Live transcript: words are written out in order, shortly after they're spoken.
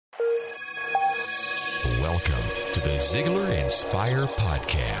Welcome to the Ziglar Inspire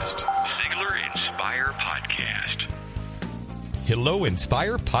Podcast. Ziglar Inspire Podcast. Hello,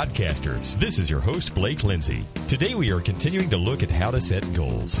 Inspire Podcasters. This is your host, Blake Lindsay. Today we are continuing to look at how to set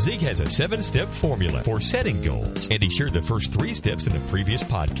goals. Zig has a 7-step formula for setting goals, and he shared the first 3 steps in the previous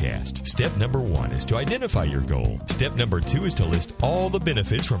podcast. Step number 1 is to identify your goal. Step number 2 is to list all the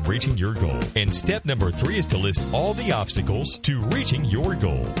benefits from reaching your goal. And step number 3 is to list all the obstacles to reaching your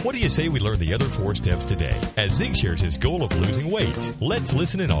goal. What do you say we learn the other 4 steps today? As Zig shares his goal of losing weight. Let's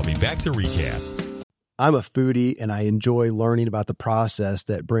listen and I'll be back to recap. I'm a foodie and I enjoy learning about the process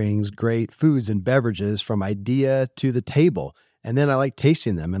that brings great foods and beverages from idea to the table. And then I like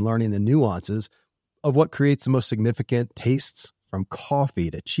tasting them and learning the nuances of what creates the most significant tastes, from coffee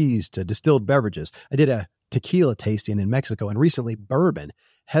to cheese to distilled beverages. I did a tequila tasting in Mexico and recently bourbon.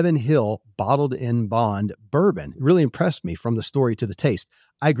 Heaven Hill Bottled in Bond bourbon really impressed me from the story to the taste.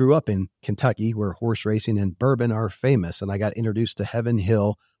 I grew up in Kentucky where horse racing and bourbon are famous, and I got introduced to Heaven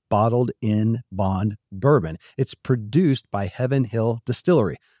Hill Bottled in Bond bourbon. It's produced by Heaven Hill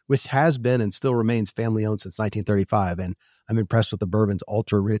Distillery, which has been and still remains family-owned since 1935. And I'm impressed with the bourbon's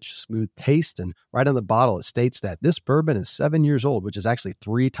ultra-rich, smooth taste. And right on the bottle, it states that this bourbon is 7 years old, which is actually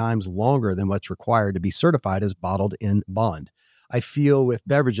 3 times longer than what's required to be certified as Bottled in Bond. I feel with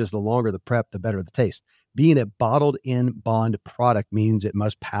beverages, the longer the prep, the better the taste. Being a bottled in bond product means it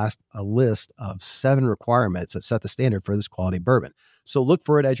must pass a list of 7 requirements that set the standard for this quality bourbon. So look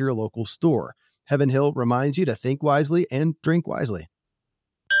for it at your local store. Heaven Hill reminds you to think wisely and drink wisely.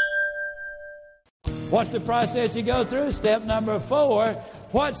 What's the process you go through? Step number 4,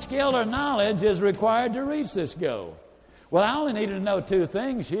 what skill or knowledge is required to reach this goal? Well, I only needed to know 2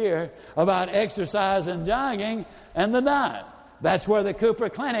 things here about exercise and jogging and the diet. That's where the Cooper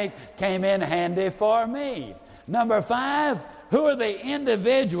Clinic came in handy for me. Number 5, who are the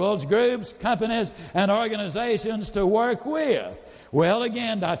individuals, groups, companies, and organizations to work with? Well,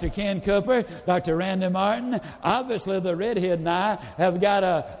 again, Dr. Ken Cooper, Dr. Randy Martin, obviously the redhead and I have got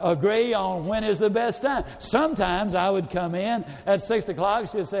to agree on when is the best time. Sometimes I would come in at 6 o'clock.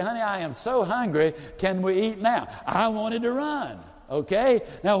 She'd say, honey, I am so hungry. Can we eat now? I wanted to run. Okay?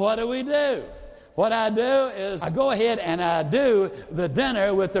 Now, what do? What I do is I go ahead and I do the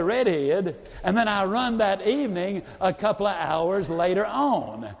dinner with the redhead, and then I run that evening a couple of hours later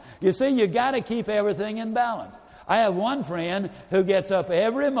on. You see, you got to keep everything in balance. I have one friend who gets up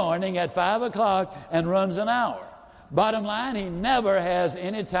every morning at 5 o'clock and runs an hour. Bottom line, he never has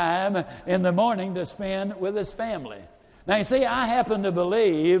any time in the morning to spend with his family. Now, you see, I happen to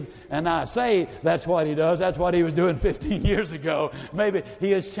believe, and I say that's what he does. That's what he was doing 15 years ago. Maybe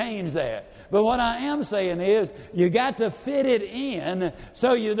he has changed that. But what I am saying is you got to fit it in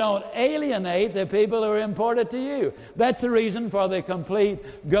so you don't alienate the people who are important to you. That's the reason for the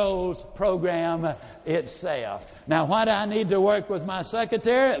Complete Goals program itself. Now, why do I need to work with my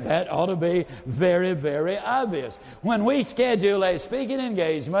secretary? That ought to be very, very obvious. When we schedule a speaking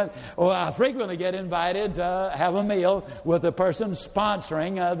engagement, I frequently get invited to have a meal with the person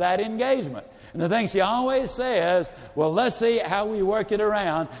sponsoring that engagement. And the thing she always says, well, let's see how we work it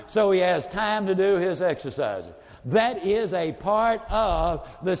around so he has time to do his exercises. That is a part of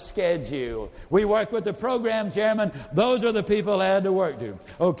the schedule. We work with the program chairman. Those are the people I had to work to.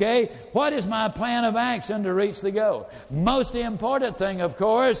 Okay? What is my plan of action to reach the goal? Most important thing, of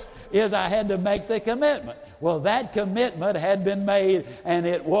course, is I had to make the commitment. Well, that commitment had been made, and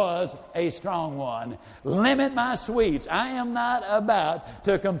it was a strong one. Limit my sweets. I am not about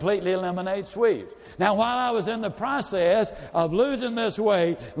to completely eliminate sweets. Now, while I was in the process of losing this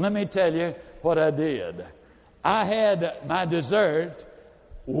weight, let me tell you what I did. I had my dessert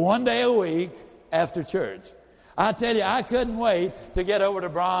one day a week after church. I tell you, I couldn't wait to get over to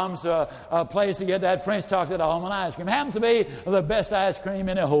Brahms' place to get that French chocolate almond ice cream. It happens to be the best ice cream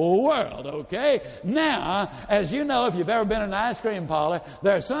in the whole world, okay? Now, as you know, if you've ever been in an ice cream parlor,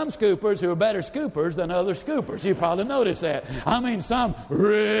 there are some scoopers who are better scoopers than other scoopers. You probably noticed that. I mean, some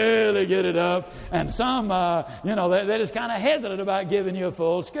really get it up, and some, they're just kind of hesitant about giving you a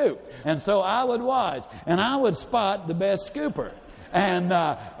full scoop. And so I would watch, and I would spot the best scooper. And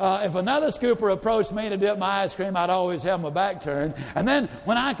if another scooper approached me to dip my ice cream, I'd always have my back turned. And then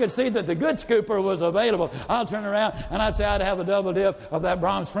when I could see that the good scooper was available, I'll turn around and I'd say I'd have a double dip of that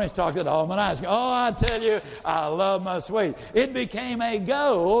Brahms French chocolate almond ice cream. Oh, I tell you, I love my sweet. It became a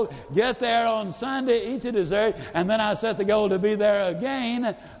goal. Get there on Sunday, eat your dessert, and then I set the goal to be there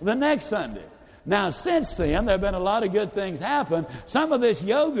again the next Sunday. Now, since then, there have been a lot of good things happen. Some of this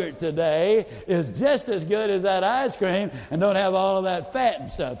yogurt today is just as good as that ice cream and don't have all of that fat and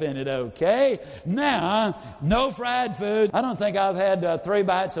stuff in it, okay? Now, no fried foods. I don't think I've had 3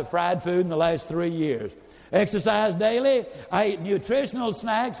 bites of fried food in the last 3 years. Exercise daily. I eat nutritional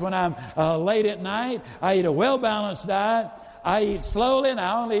snacks when I'm late at night. I eat a well-balanced diet. I eat slowly, and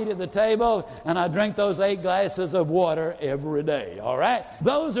I only eat at the table, and I drink those 8 glasses of water every day, all right?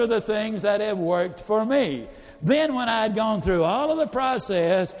 Those are the things that have worked for me. Then when I had gone through all of the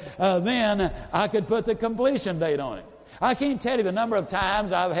process, then I could put the completion date on it. I can't tell you the number of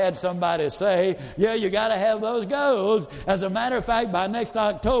times I've had somebody say, yeah, you got to have those goals. As a matter of fact, by next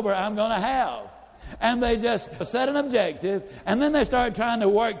October, I'm going to have. And they just set an objective, and then they start trying to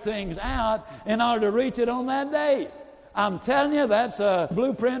work things out in order to reach it on that date. I'm telling you, that's a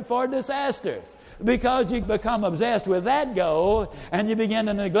blueprint for disaster, because you become obsessed with that goal and you begin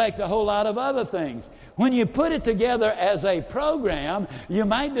to neglect a whole lot of other things. When you put it together as a program, you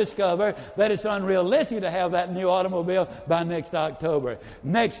might discover that it's unrealistic to have that new automobile by next October.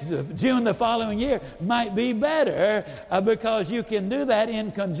 Next June the following year might be better because you can do that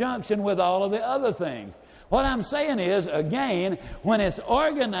in conjunction with all of the other things. What I'm saying is, again, when it's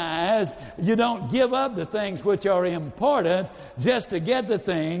organized, you don't give up the things which are important just to get the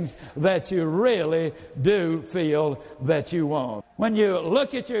things that you really do feel that you want. When you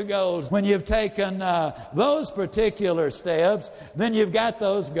look at your goals, when you've taken those particular steps, then you've got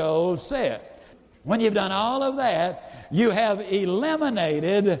those goals set. When you've done all of that, you have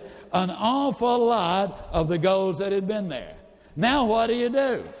eliminated an awful lot of the goals that had been there. Now what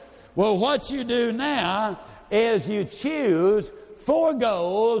do? Well, what you do now is you choose 4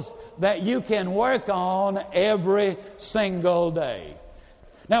 goals that you can work on every single day.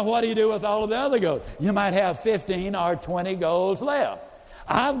 Now, what do you do with all of the other goals? You might have 15 or 20 goals left.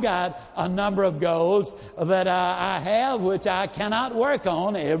 I've got a number of goals that I have which I cannot work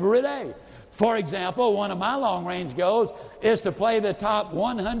on every day. For example, one of my long-range goals is to play the top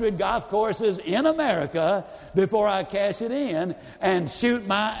 100 golf courses in America before I cash it in and shoot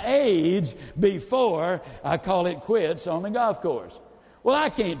my age before I call it quits on the golf course. Well, I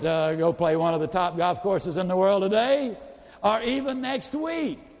can't go play one of the top golf courses in the world today or even next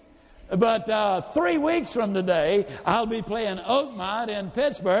week. But 3 weeks from today, I'll be playing Oakmont in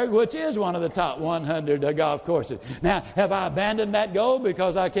Pittsburgh, which is one of the top 100 golf courses. Now, have I abandoned that goal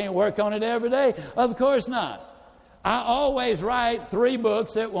because I can't work on it every day? Of course not. I always write 3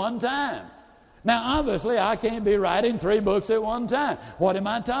 books at one time. Now, obviously, I can't be writing 3 books at one time. What am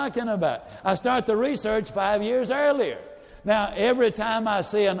I talking about? I start the research 5 years earlier. Now, every time I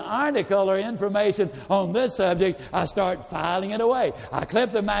see an article or information on this subject, I start filing it away. I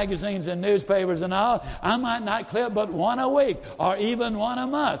clip the magazines and newspapers and all. I might not clip but 1 a week or even 1 a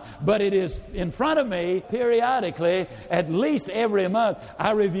month. But it is in front of me periodically, at least every month.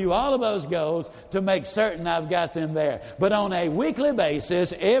 I review all of those goals to make certain I've got them there. But on a weekly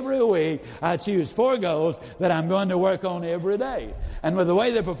basis, every week, I choose 4 goals that I'm going to work on every day. And with the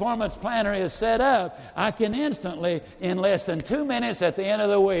way the performance planner is set up, I can instantly, in less than 2 minutes at the end of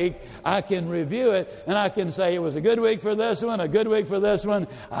the week, I can review it and I can say it was a good week for this one, a good week for this one.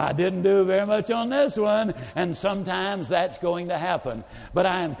 I didn't do very much on this one, and sometimes that's going to happen. But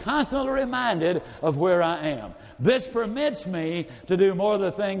I am constantly reminded of where I am. This permits me to do more of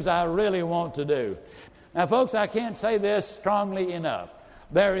the things I really want to do. Now, folks, I can't say this strongly enough.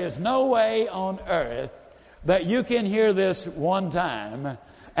 There is no way on earth that you can hear this one time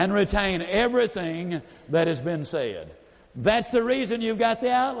and retain everything that has been said. That's the reason you've got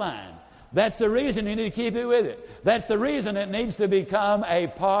the outline. That's the reason you need to keep it with it. That's the reason it needs to become a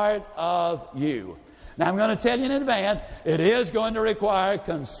part of you. Now, I'm going to tell you in advance, it is going to require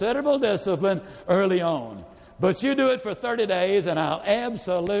considerable discipline early on. But you do it for 30 days, and I'll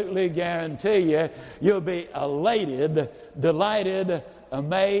absolutely guarantee you, you'll be elated, delighted,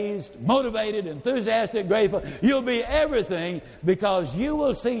 amazed, motivated, enthusiastic, grateful. You'll be everything because you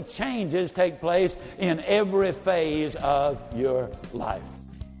will see changes take place in every phase of your life.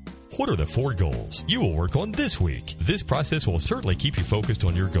 What are the 4 goals you will work on this week? This process will certainly keep you focused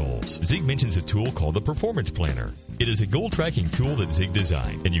on your goals. Zig mentions a tool called the Performance Planner. It is a goal tracking tool that Zig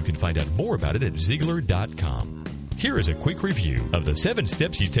designed, and you can find out more about it at Ziglar.com. Here is a quick review of the 7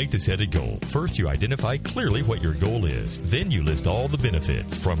 steps you take to set a goal. First, you identify clearly what your goal is. Then you list all the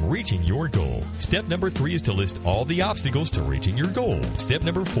benefits from reaching your goal. Step number 3 is to list all the obstacles to reaching your goal. Step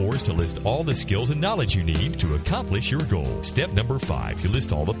number 4 is to list all the skills and knowledge you need to accomplish your goal. Step number 5, you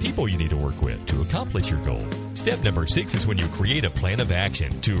list all the people you need to work with to accomplish your goal. Step number 6 is when you create a plan of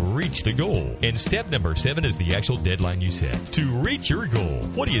action to reach the goal. And step number 7 is the actual deadline you set to reach your goal.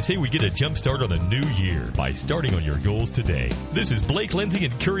 What do you say we get a jump start on the new year by starting on your goals today? This is Blake Lindsay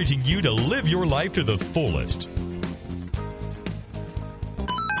encouraging you to live your life to the fullest.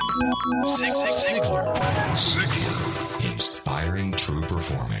 Ziglar. Inspiring true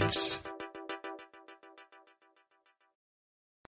performance.